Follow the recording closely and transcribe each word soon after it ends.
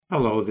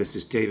Hello, this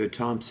is David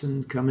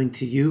Thompson coming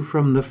to you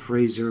from the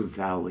Fraser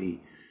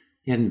Valley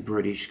in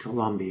British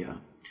Columbia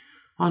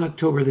on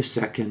October the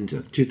 2nd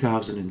of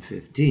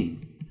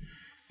 2015.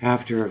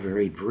 After a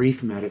very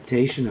brief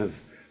meditation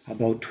of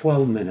about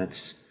 12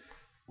 minutes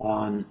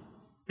on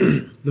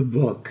the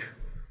book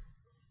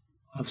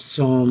of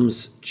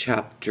Psalms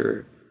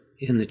chapter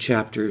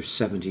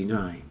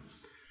 79.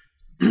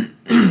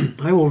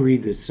 I will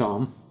read this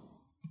psalm.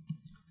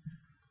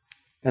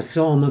 A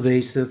psalm of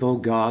Asaph, O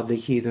God, the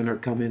heathen are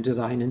come into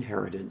thine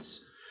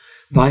inheritance.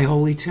 Thy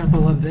holy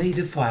temple have they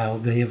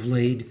defiled, they have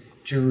laid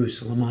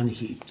Jerusalem on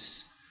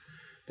heaps.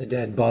 The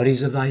dead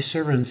bodies of thy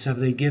servants have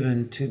they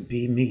given to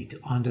be meat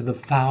unto the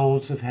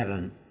fowls of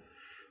heaven,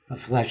 the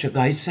flesh of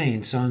thy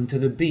saints unto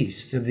the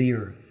beasts of the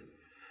earth.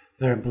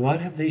 Their blood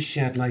have they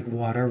shed like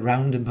water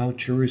round about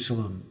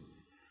Jerusalem,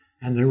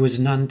 and there was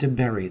none to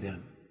bury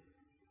them.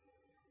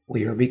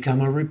 We are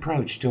become a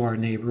reproach to our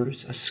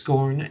neighbors, a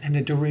scorn and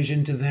a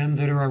derision to them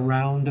that are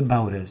around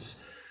about us.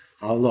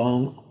 How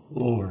long,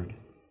 Lord,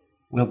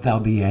 wilt thou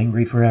be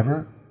angry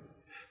forever?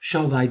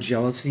 Shall thy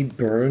jealousy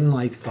burn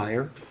like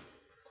fire?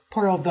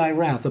 Pour out thy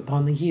wrath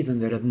upon the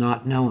heathen that have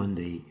not known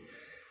thee,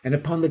 and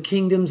upon the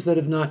kingdoms that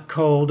have not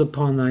called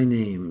upon thy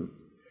name.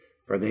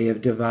 For they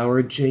have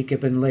devoured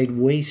Jacob and laid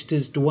waste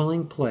his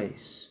dwelling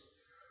place.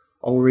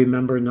 O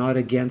remember not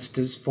against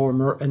his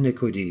former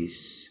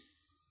iniquities.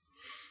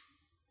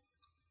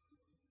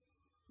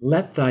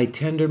 Let thy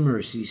tender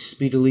mercies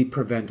speedily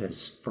prevent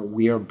us, for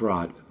we are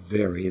brought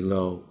very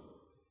low.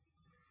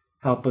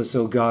 Help us,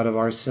 O God of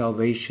our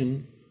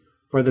salvation,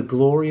 for the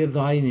glory of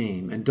thy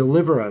name, and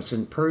deliver us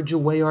and purge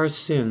away our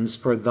sins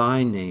for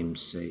thy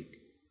name's sake.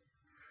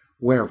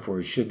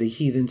 Wherefore should the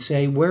heathen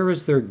say, where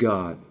is their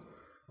God?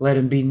 Let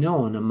him be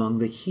known among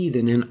the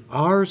heathen in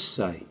our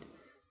sight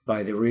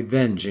by the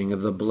revenging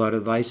of the blood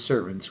of thy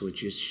servants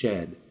which is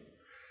shed.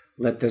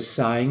 Let the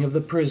sighing of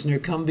the prisoner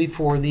come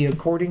before thee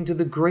according to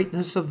the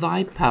greatness of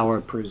thy power.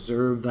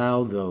 Preserve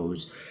thou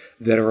those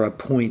that are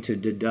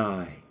appointed to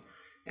die,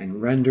 and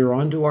render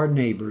unto our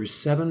neighbors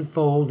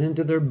sevenfold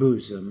into their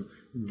bosom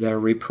their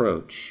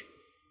reproach,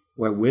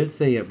 wherewith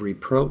they have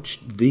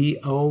reproached thee,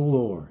 O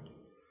Lord.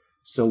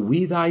 So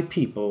we thy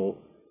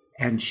people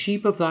and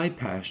sheep of thy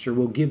pasture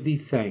will give thee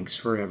thanks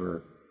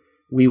forever.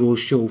 We will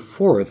show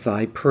forth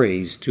thy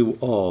praise to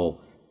all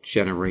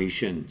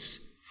generations.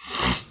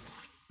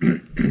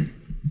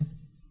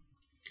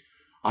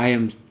 I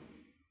am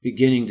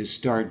beginning to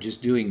start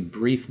just doing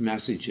brief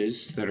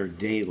messages that are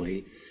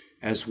daily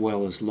as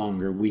well as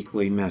longer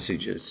weekly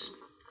messages.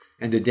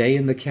 And today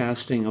in the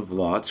casting of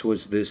lots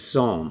was this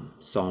psalm,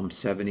 Psalm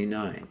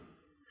 79.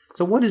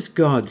 So what is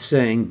God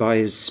saying by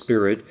his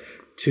Spirit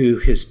to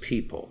his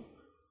people,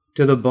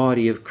 to the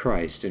body of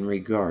Christ in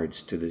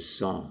regards to this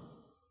psalm?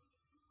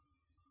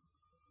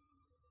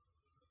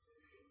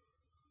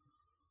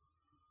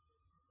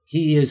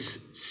 He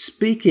is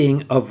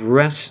speaking of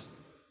restoration,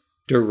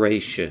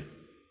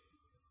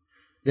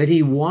 that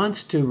he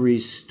wants to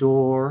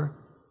restore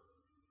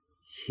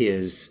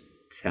his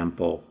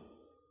temple.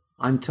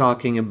 I'm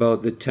talking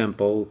about the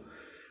temple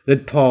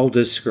that Paul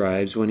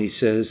describes when he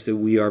says that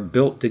we are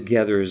built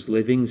together as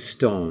living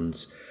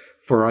stones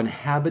for an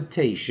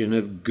habitation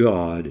of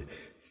God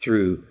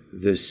through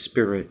the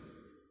Spirit.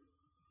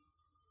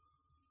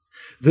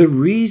 The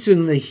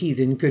reason the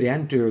heathen could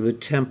enter the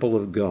temple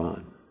of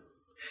God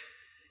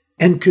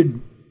and could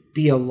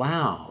be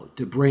allowed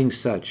to bring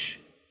such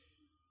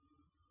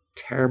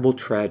terrible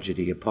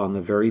tragedy upon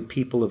the very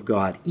people of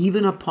God,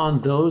 even upon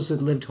those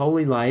that lived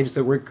holy lives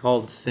that were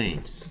called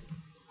saints.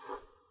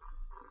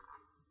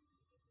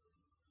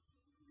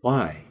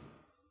 Why?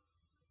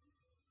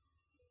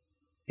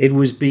 It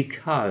was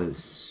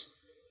because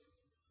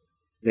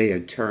they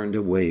had turned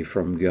away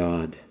from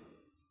God.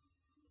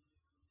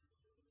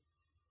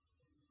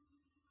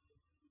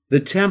 The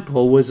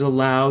temple was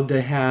allowed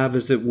to have,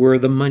 as it were,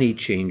 the money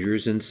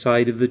changers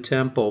inside of the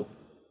temple.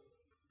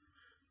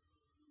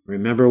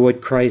 Remember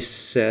what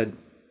Christ said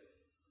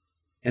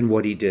and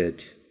what he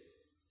did.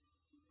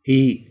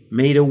 He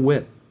made a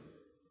whip,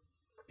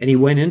 and he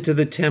went into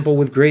the temple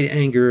with great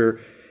anger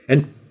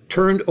and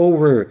turned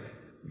over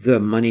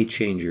the money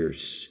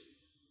changers'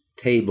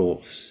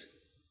 tables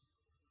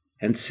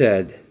and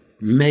said,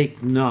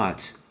 make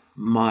not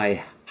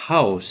my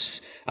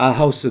house a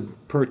house of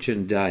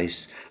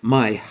merchandise.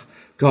 My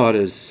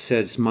God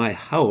says my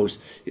house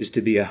is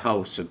to be a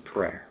house of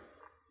prayer.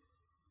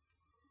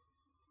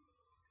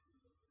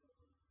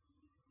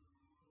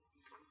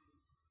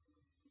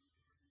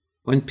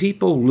 When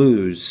people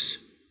lose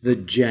the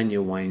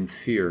genuine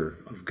fear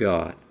of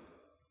God,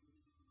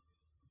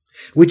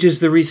 which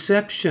is the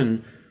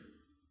reception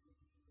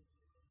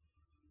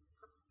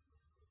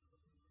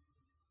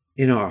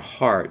in our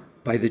heart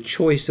by the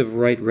choice of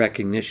right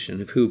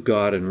recognition of who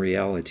God in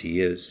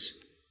reality is.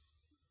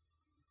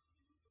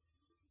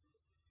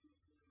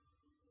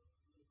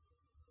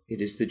 It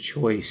is the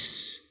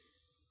choice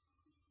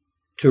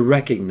to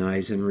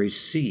recognize and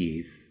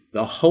receive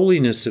the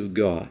holiness of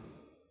God,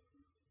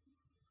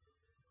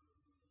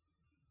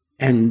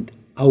 and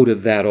out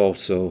of that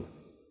also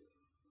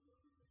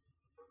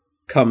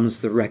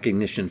comes the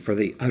recognition for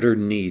the utter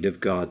need of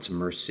God's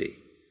mercy.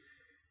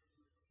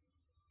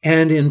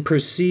 And in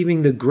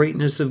perceiving the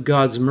greatness of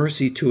God's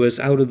mercy to us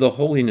out of the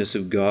holiness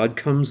of God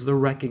comes the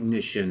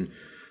recognition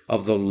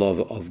of the love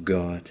of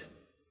God,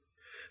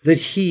 that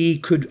He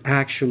could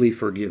actually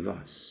forgive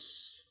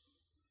us.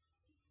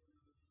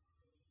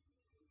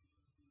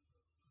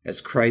 As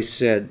Christ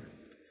said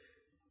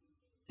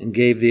and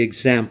gave the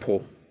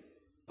example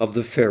of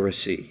the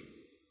Pharisee.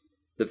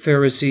 The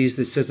Pharisees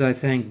that says, I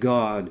thank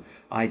God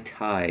I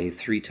tithe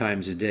 3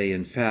 times a day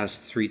and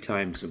fast 3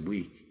 times a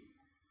week.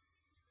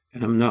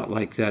 And I'm not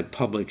like that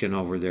publican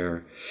over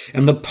there.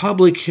 And the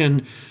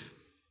publican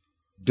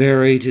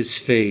buried his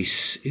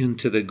face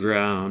into the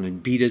ground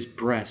and beat his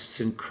breasts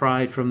and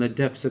cried from the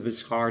depths of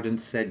his heart and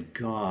said,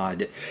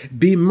 God,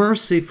 be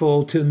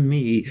merciful to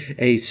me,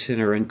 a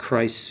sinner. And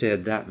Christ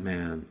said, that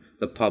man,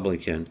 the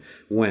publican,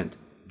 went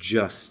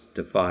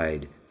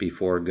justified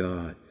before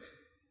God,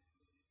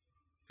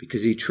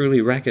 because he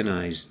truly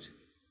recognized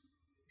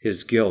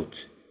his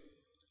guilt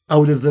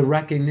out of the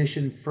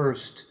recognition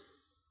first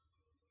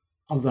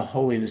of the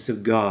holiness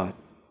of God.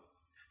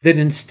 That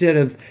instead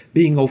of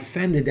being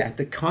offended at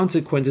the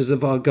consequences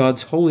of our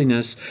God's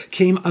holiness,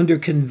 came under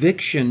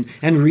conviction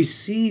and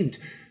received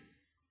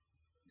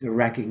the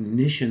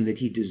recognition that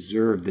he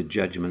deserved the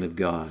judgment of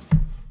God.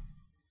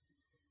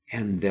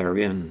 And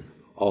therein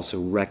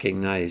also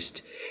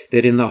recognized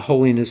that in the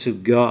holiness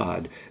of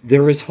God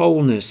there is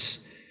wholeness,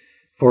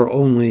 for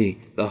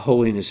only the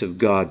holiness of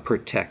God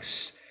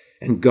protects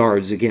and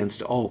guards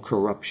against all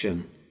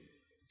corruption,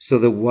 so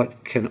that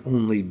what can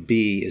only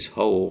be is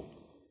whole.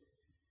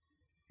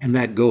 And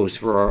that goes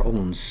for our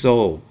own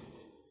soul.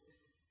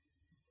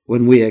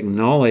 When we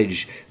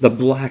acknowledge the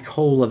black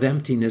hole of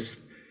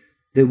emptiness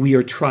that we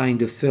are trying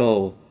to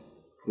fill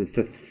with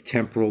the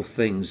temporal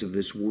things of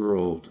this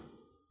world,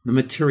 the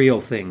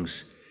material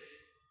things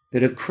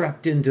that have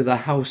crept into the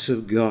house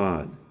of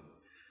God,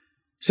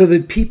 so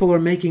that people are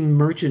making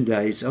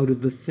merchandise out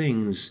of the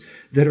things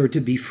that are to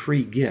be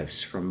free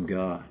gifts from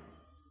God.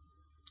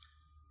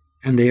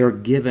 And they are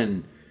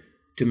given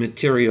to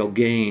material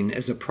gain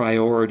as a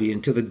priority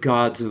and to the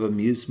gods of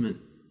amusement.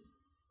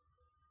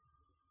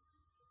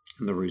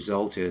 And the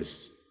result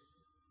is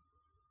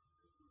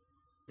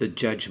the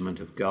judgment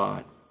of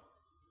God.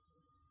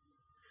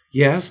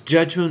 Yes,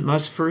 judgment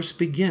must first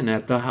begin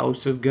at the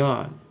house of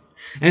God.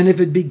 And if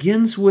it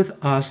begins with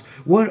us,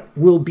 what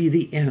will be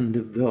the end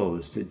of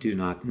those that do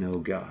not know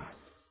God?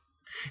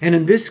 And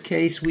in this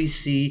case, we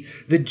see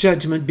the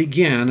judgment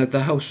began at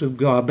the house of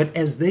God, but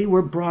as they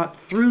were brought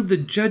through the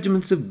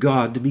judgments of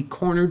God to be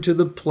cornered to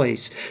the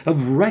place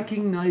of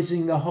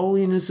recognizing the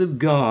holiness of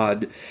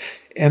God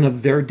and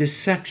of their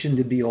deception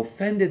to be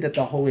offended at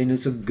the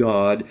holiness of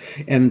God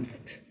and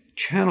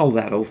channel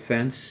that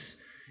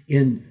offense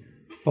in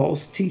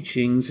false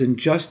teachings and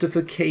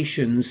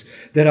justifications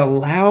that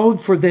allowed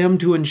for them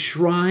to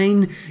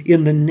enshrine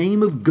in the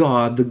name of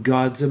God the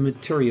gods of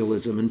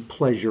materialism and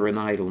pleasure and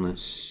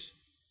idleness.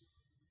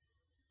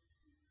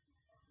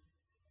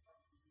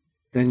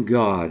 Then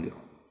God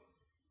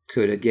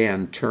could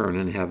again turn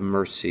and have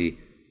mercy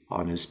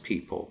on his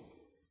people.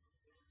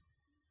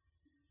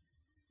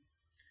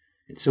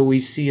 And so we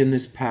see in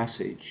this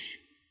passage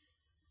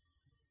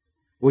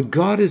what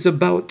God is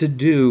about to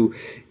do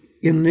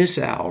in this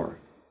hour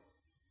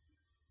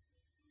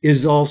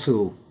is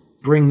also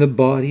bring the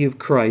body of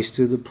Christ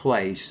to the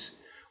place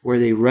where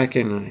they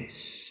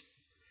recognize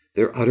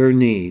their utter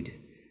need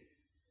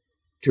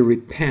to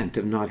repent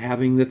of not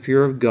having the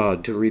fear of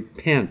God, to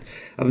repent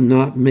of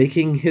not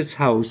making his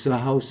house a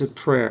house of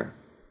prayer.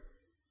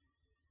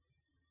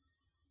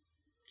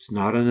 It's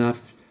not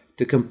enough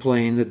to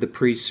complain that the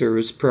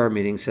pre-service prayer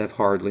meetings have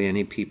hardly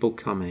any people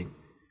coming.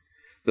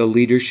 The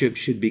leadership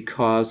should be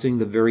causing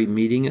the very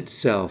meeting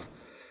itself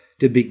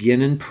to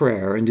begin in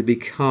prayer and to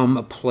become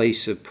a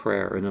place of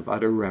prayer and of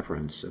utter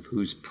reverence of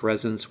whose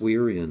presence we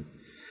are in,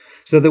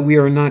 so that we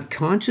are not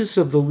conscious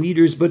of the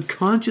leaders, but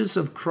conscious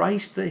of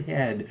Christ the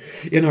head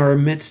in our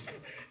midst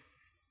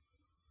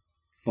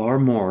far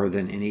more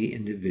than any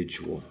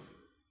individual.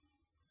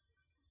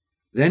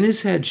 Then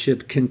his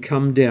headship can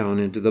come down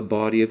into the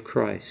body of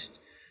Christ.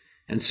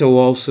 And so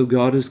also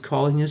God is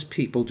calling his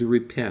people to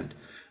repent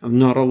of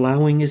not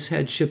allowing his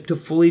headship to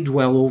fully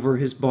dwell over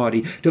his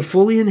body, to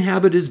fully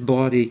inhabit his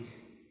body.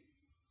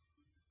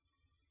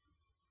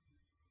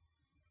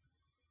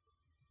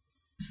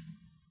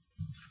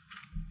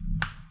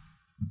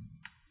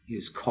 He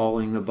is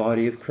calling the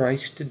body of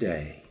Christ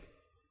today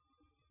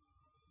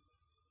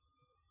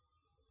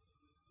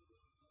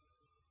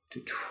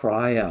to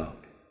try out,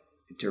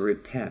 to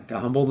repent, to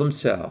humble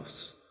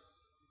themselves,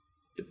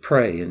 to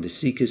pray and to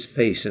seek his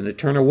face and to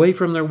turn away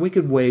from their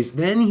wicked ways.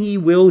 Then he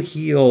will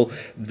heal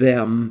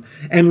them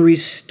and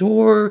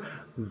restore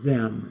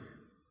them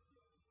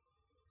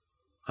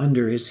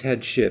under his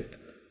headship,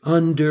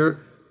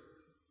 under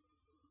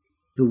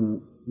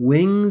the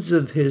wings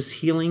of his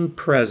healing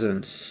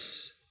presence,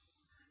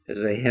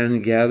 as a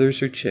hen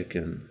gathers her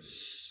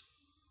chickens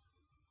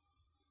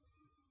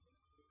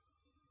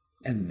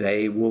and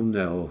they will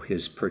know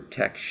his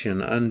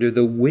protection under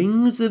the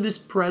wings of his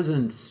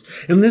presence.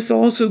 And this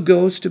also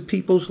goes to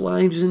people's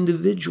lives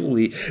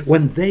individually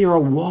when they are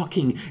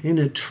walking in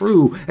a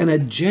true and a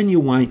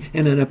genuine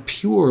and in a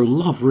pure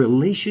love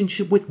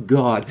relationship with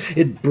God.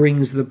 It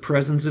brings the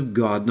presence of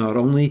God not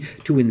only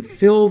to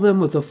infill them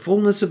with the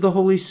fullness of the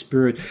Holy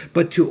Spirit,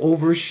 but to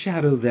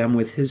overshadow them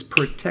with his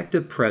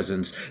protective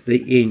presence.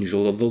 The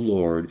angel of the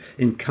Lord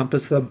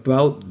encompasseth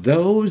about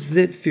those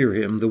that fear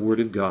him, the word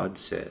of God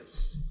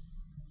says.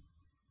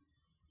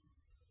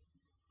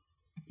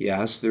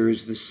 Yes, there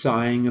is the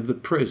sighing of the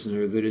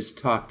prisoner that is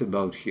talked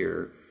about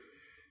here.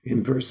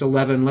 In verse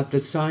 11, let the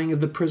sighing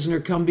of the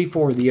prisoner come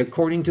before thee.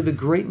 According to the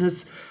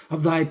greatness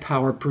of thy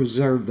power,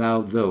 preserve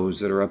thou those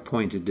that are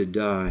appointed to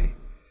die.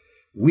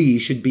 We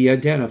should be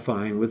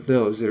identifying with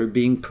those that are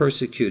being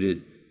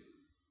persecuted.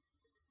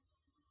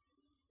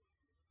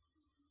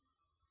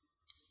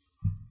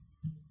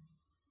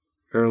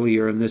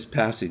 Earlier in this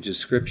passage of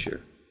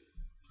Scripture,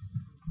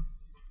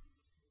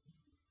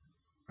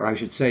 or I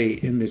should say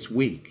in this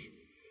week,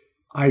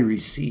 I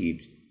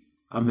received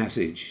a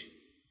message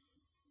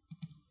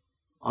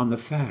on the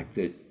fact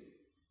that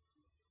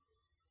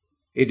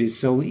it is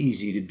so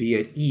easy to be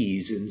at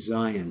ease in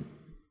Zion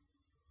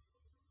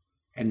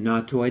and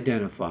not to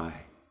identify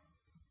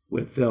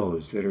with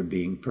those that are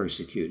being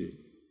persecuted.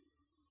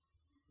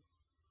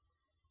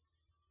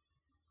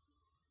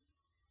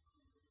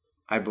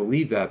 I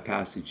believe that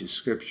passage of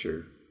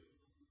Scripture,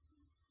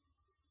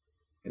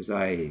 as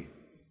I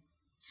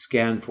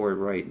scan for it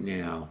right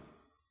now,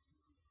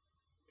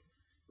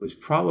 was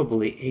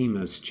probably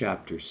Amos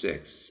chapter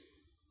 6.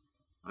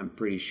 I'm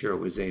pretty sure it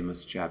was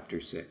Amos chapter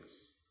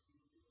 6.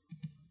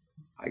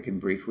 I can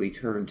briefly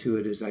turn to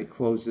it as I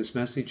close this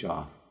message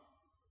off.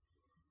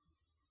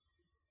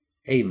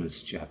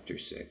 Amos chapter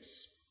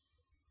 6.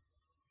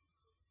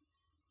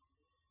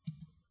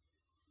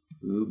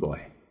 Ooh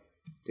boy,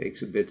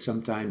 takes a bit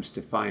sometimes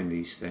to find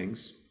these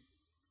things.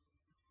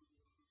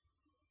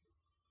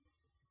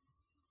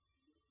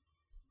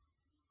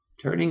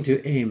 Turning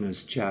to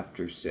Amos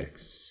chapter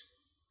 6.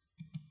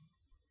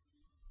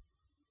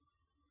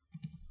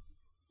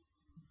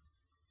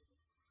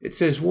 It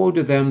says, woe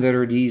to them that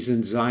are at ease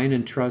in Zion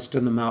and trust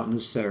in the mountain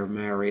of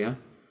Samaria,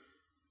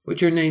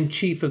 which are named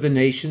chief of the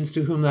nations,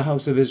 to whom the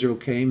house of Israel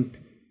came.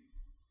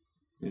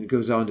 And it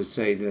goes on to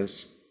say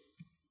this.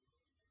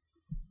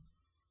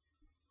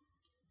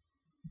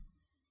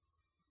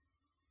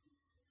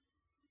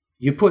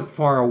 You put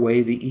far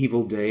away the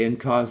evil day and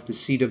cause the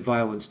seat of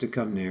violence to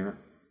come near.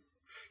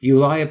 You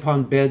lie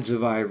upon beds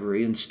of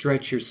ivory and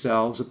stretch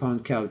yourselves upon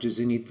couches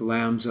and eat the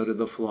lambs out of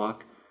the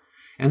flock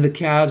and the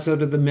calves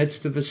out of the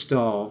midst of the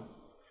stall.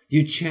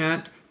 You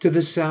chant to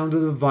the sound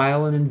of the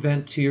viol and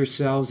invent to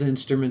yourselves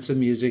instruments of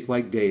music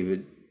like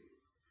David.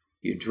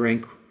 You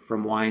drink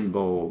from wine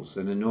bowls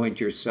and anoint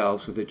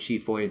yourselves with the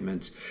chief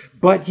ointments.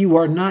 But you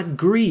are not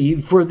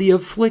grieved for the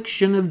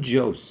affliction of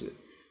Joseph.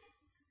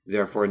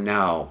 Therefore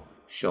now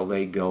shall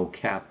they go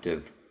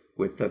captive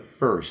with the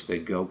first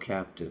that go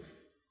captive.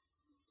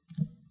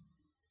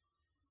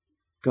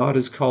 God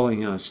is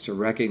calling us to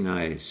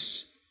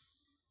recognize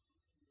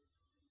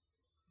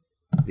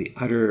the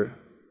utter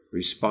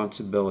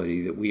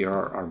responsibility that we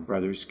are our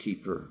brother's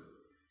keeper.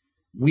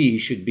 We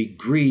should be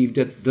grieved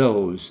at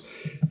those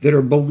that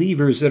are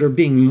believers that are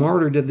being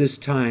martyred at this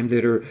time,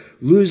 that are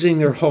losing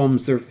their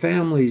homes, their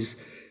families,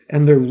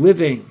 and their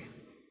living,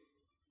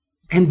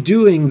 and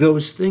doing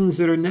those things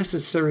that are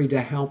necessary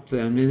to help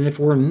them. And if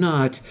we're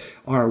not,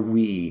 are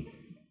we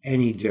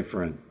any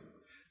different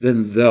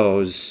than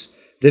those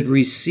that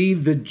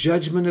receive the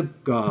judgment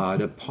of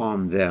God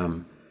upon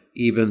them,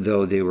 even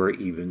though they were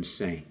even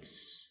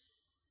saints?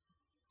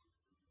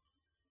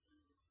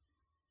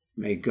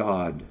 May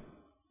God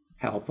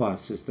help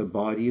us as the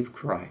body of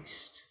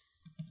Christ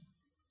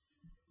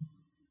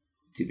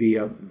to be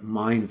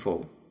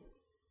mindful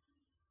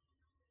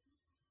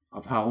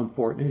of how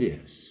important it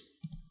is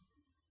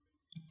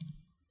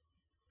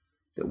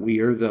that we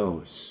are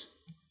those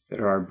that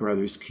are our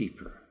brother's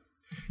keeper,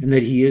 and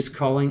that he is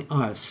calling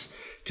us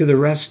to the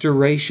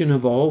restoration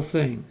of all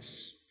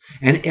things.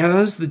 And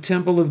as the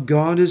temple of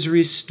God is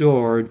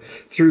restored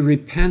through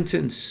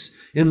repentance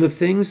in the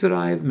things that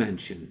I have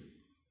mentioned,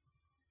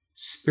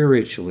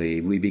 spiritually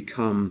we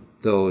become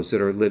those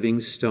that are living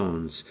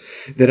stones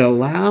that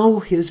allow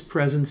his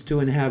presence to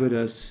inhabit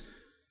us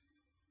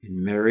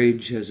in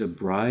marriage as a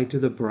bride to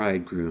the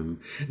bridegroom,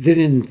 that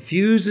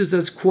infuses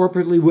us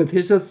corporately with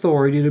his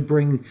authority to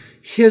bring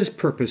his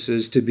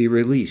purposes to be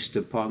released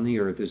upon the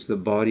earth as the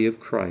body of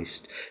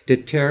Christ, to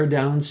tear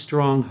down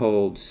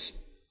strongholds,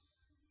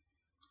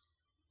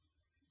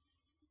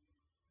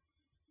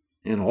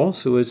 and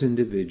also as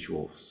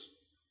individuals.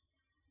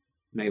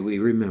 May we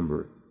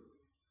remember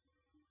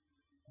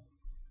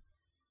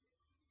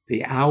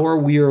the hour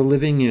we are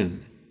living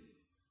in,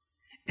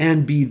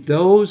 and be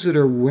those that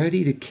are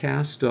ready to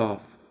cast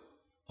off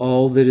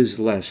all that is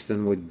less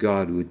than what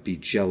God would be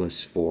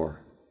jealous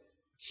for.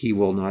 He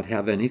will not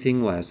have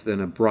anything less than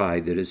a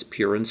bride that is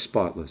pure and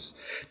spotless.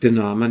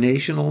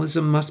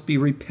 Denominationalism must be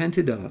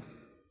repented of.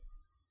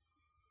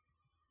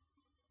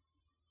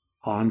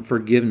 on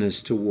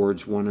forgiveness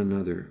towards one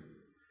another,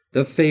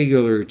 the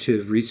failure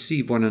to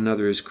receive one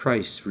another as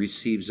Christ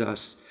receives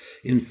us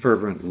in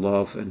fervent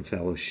love and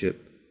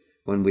fellowship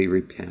when we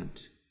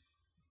repent.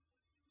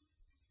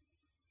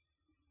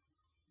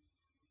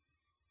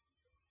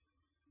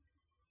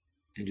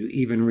 And to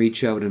even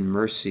reach out in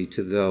mercy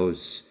to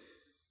those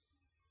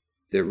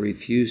that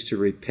refuse to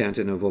repent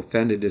and have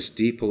offended us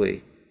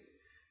deeply,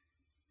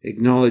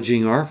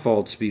 acknowledging our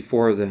faults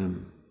before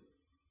them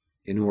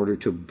in order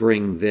to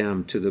bring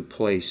them to the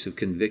place of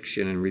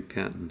conviction and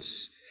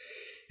repentance,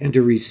 and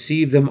to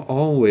receive them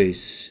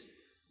always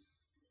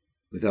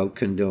without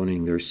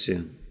condoning their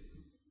sin.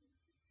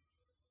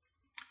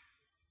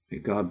 May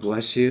God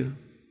bless you.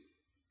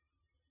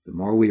 The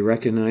more we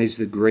recognize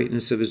the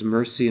greatness of his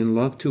mercy and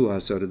love to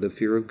us out of the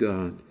fear of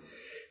God,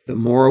 the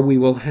more we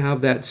will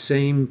have that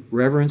same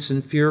reverence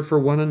and fear for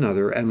one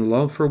another and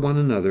love for one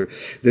another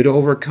that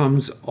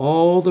overcomes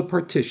all the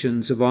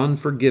partitions of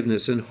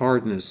unforgiveness and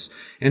hardness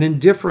and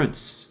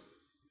indifference,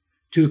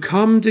 to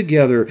come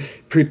together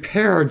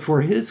prepared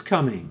for his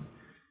coming.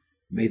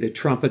 May the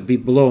trumpet be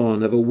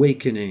blown of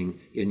awakening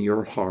in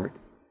your heart.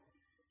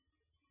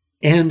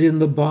 And in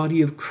the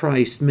body of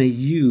Christ, may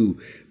you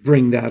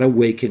bring that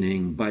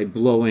awakening by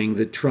blowing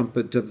the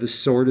trumpet of the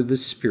sword of the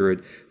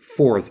Spirit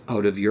forth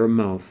out of your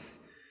mouth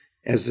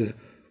as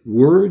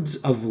words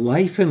of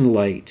life and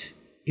light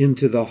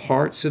into the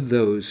hearts of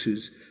those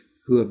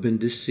who have been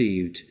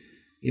deceived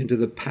into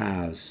the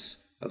paths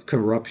of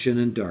corruption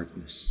and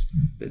darkness,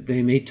 that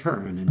they may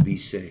turn and be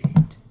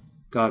saved.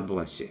 God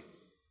bless you.